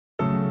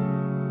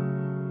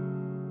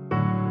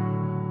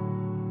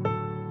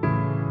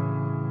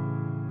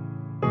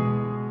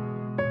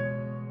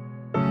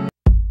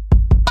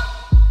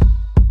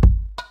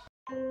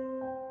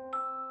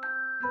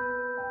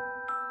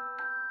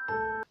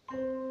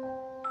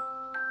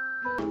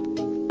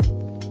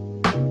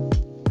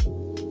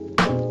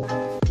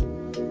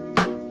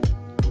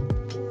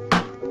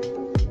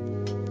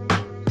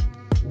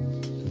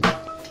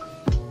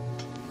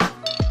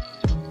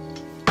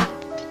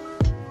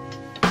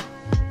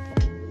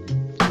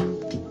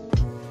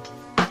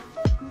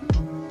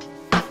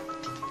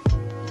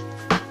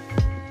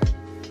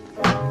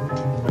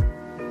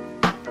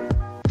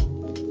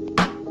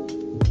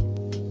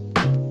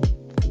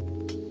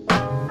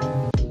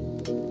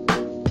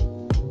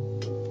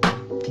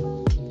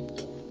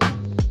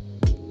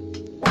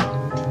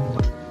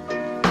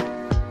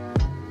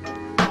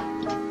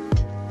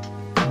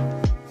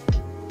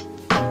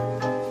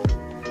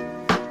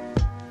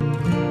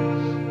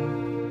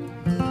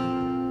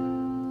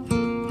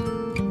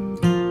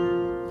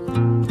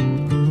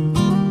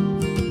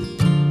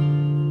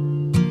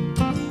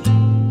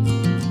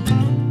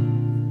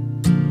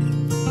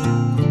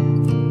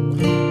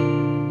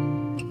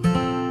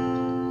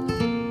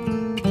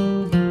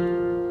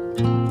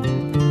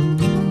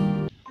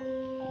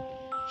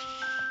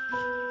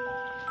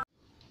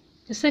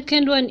The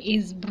second one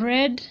is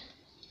bread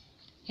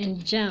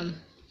and jam,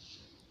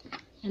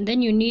 and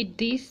then you need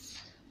this,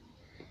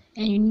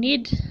 and you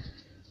need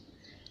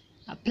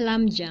a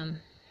plum jam.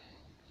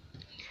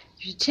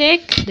 You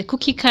take the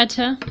cookie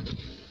cutter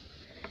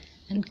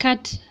and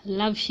cut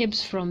love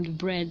shapes from the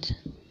bread.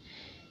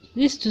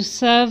 This to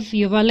serve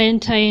your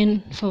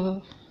Valentine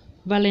for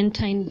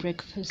Valentine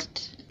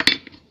breakfast.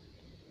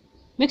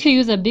 Make sure you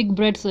use a big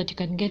bread so that you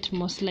can get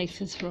more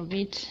slices from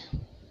it.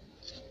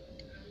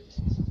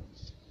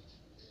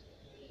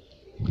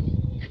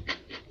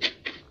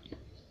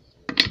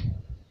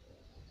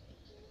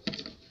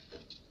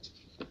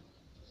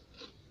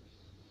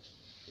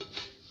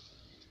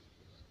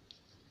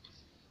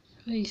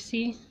 You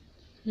see,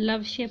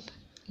 love shape,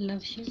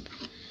 and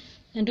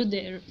do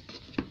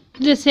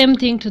the same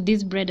thing to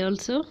this bread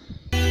also.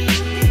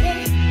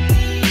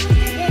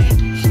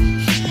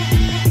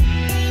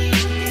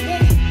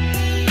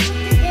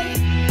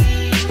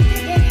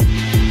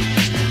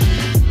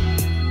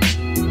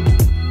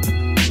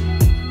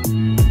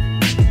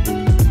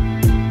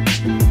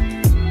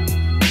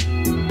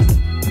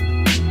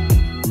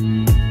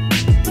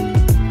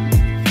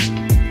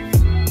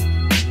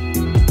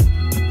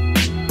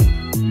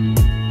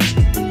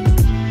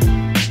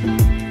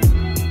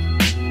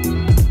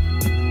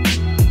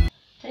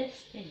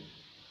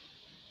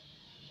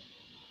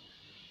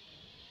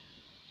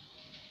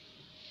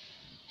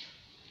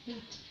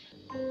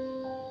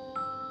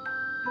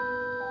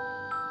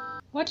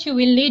 What you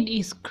will need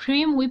is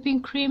cream,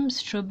 whipping cream,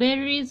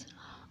 strawberries,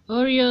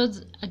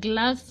 Oreos, a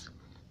glass,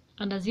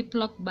 and a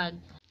Ziploc bag.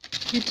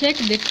 You take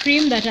the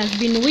cream that has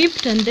been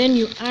whipped and then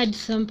you add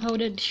some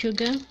powdered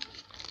sugar.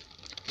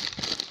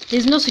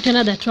 There's no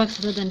sweetener that works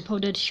other than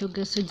powdered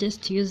sugar, so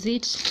just use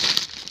it.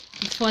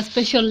 It's for a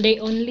special day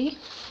only.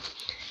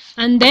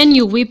 And then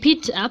you whip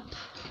it up.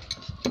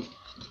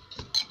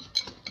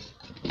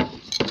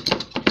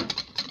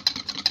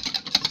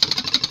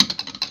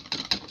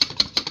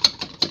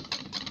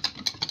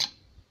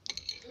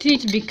 Till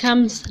it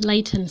becomes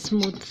light and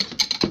smooth.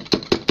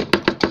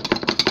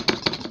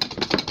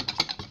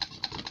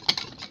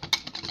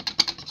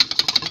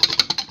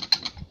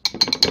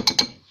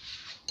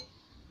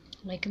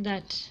 Like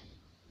that.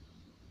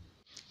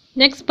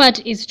 Next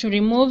part is to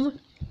remove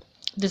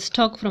the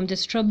stalk from the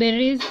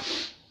strawberries.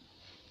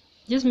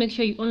 Just make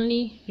sure you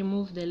only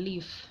remove the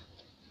leaf.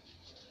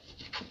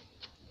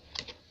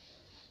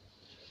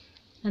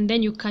 And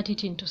then you cut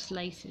it into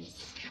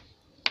slices.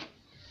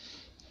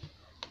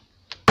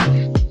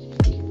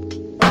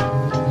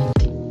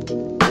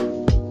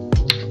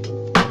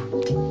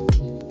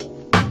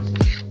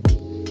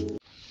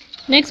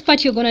 Next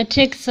part, you're gonna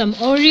take some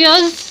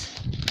Oreos,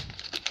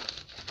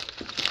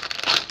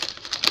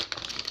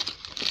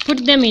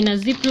 put them in a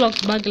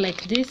Ziploc bag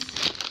like this.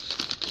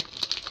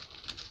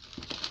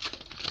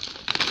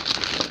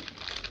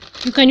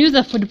 You can use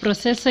a food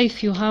processor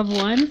if you have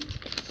one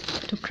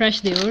to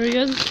crush the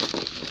Oreos.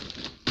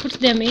 Put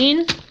them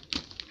in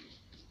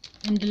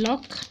and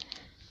lock.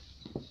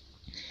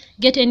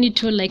 Get any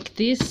tool like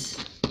this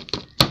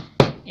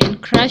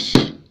and crush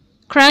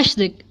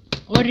the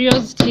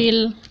Oreos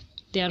till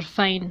they are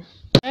fine.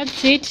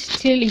 That's it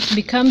till it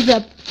becomes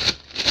a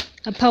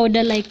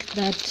powder like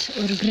that,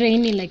 or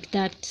grainy like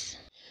that.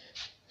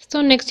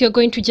 So next you're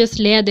going to just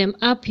layer them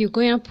up. You're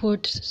going to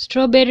put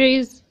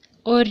strawberries,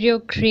 Oreo,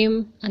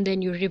 cream, and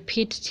then you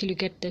repeat till you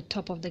get the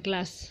top of the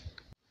glass.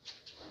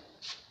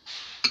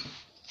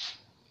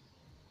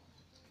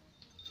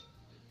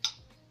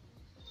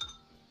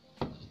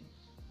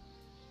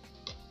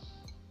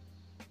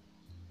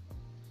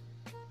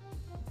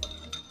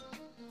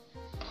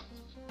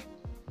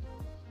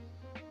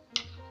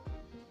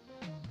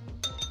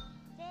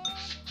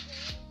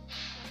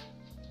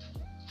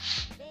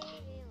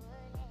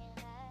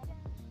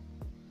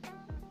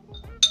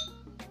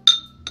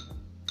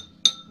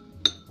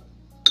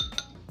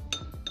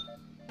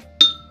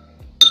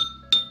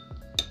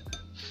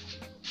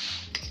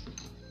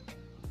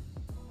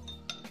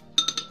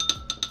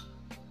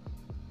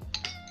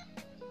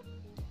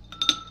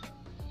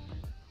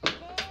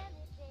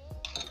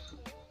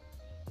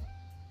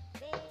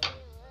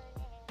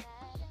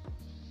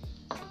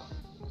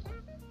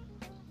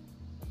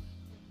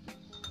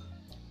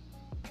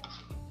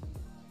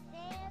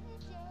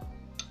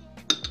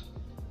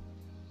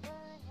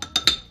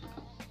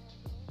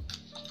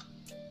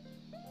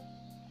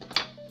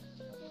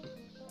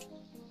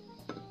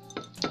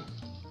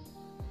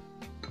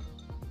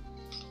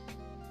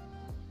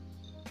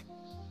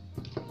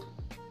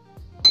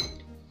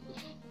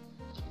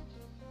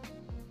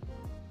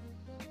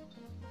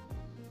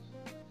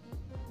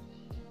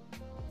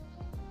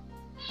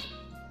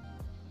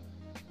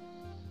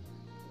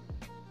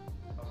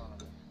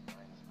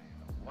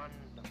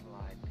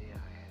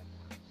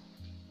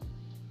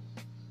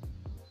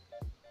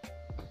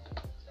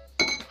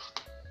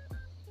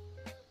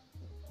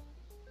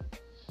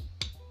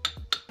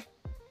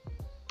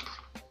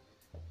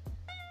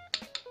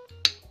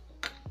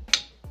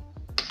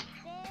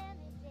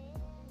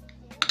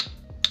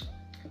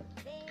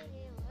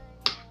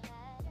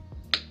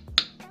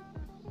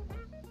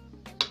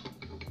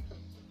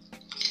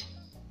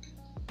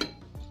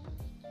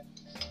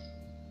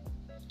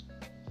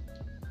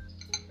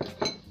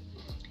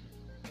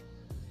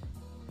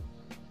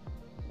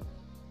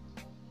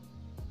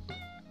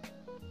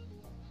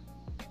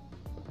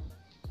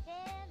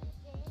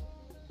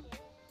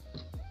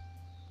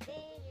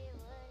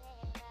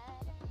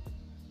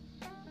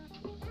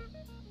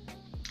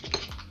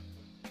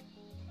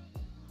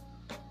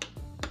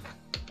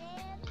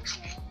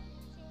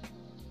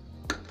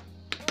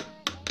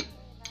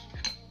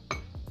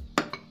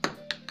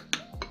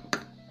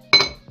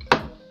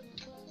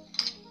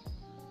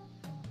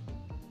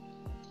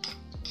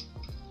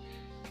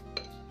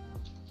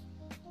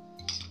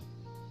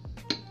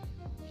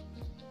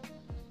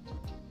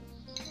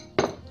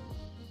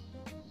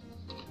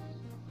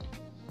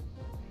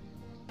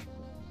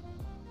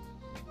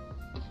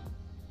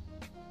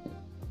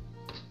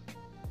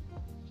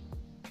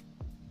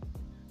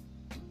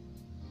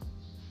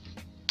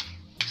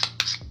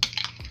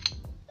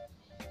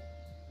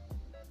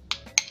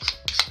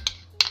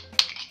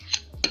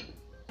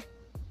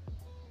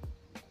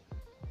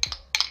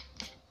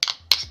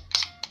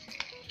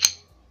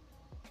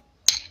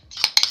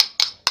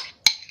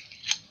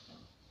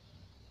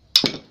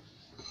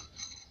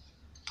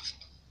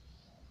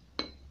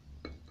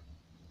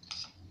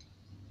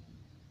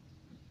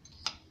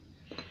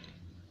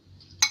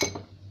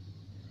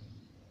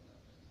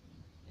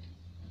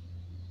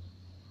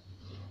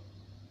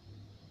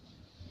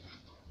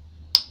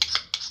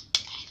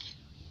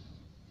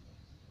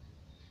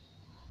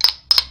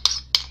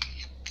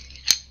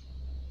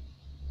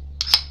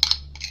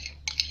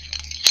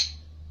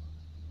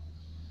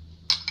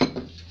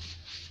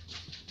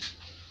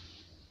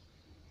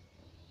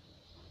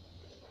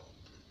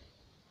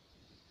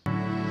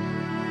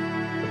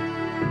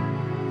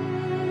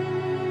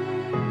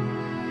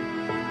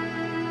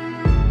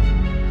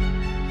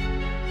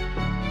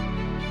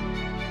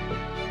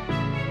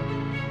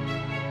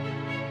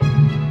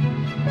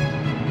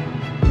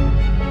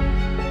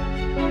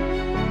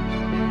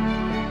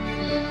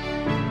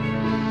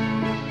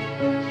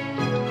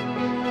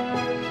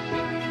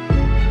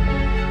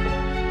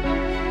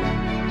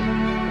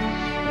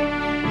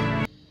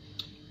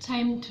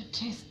 Time to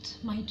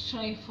taste my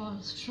trifle,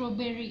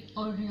 strawberry,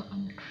 Oreo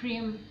and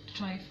cream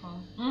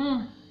trifle. Looks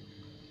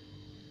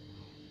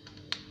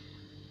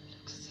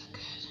so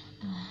good.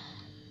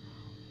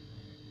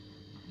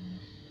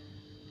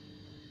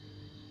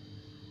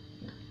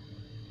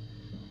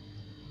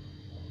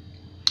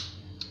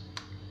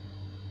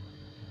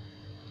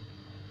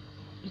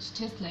 It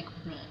tastes like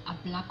a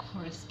black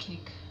forest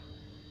cake.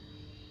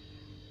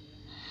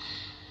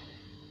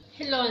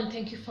 Hello and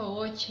thank you for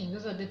watching.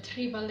 Those are the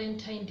 3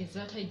 Valentine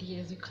dessert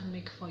ideas you can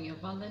make for your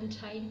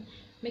Valentine.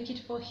 Make it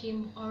for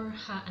him or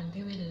her and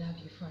they will love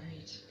you for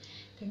it.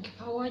 Thank you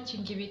for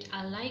watching. Give it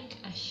a like,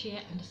 a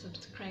share and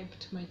subscribe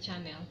to my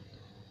channel.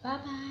 Bye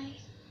bye.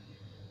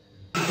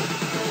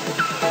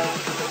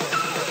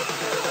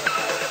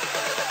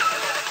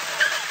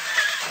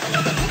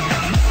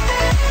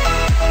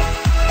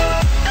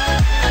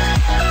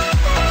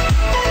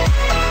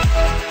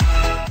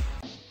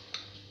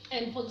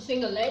 And for the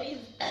single ladies,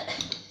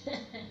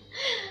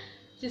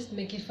 just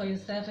make it for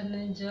yourself and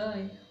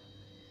enjoy.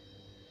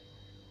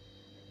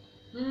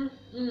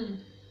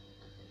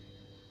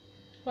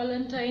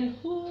 Valentine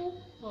who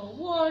or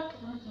what?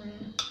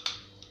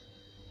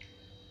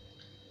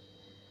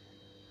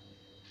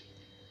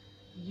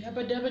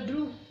 Yabba dabba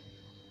do.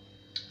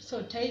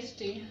 So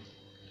tasty.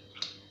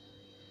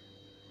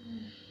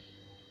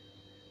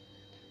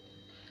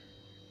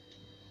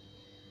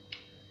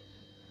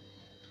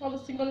 All the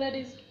single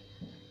ladies.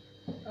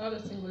 All the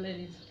single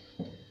ladies.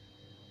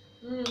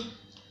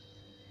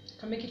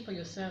 Can make it for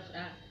yourself.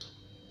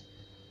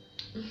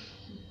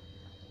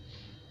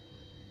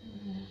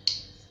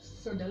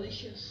 So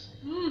delicious.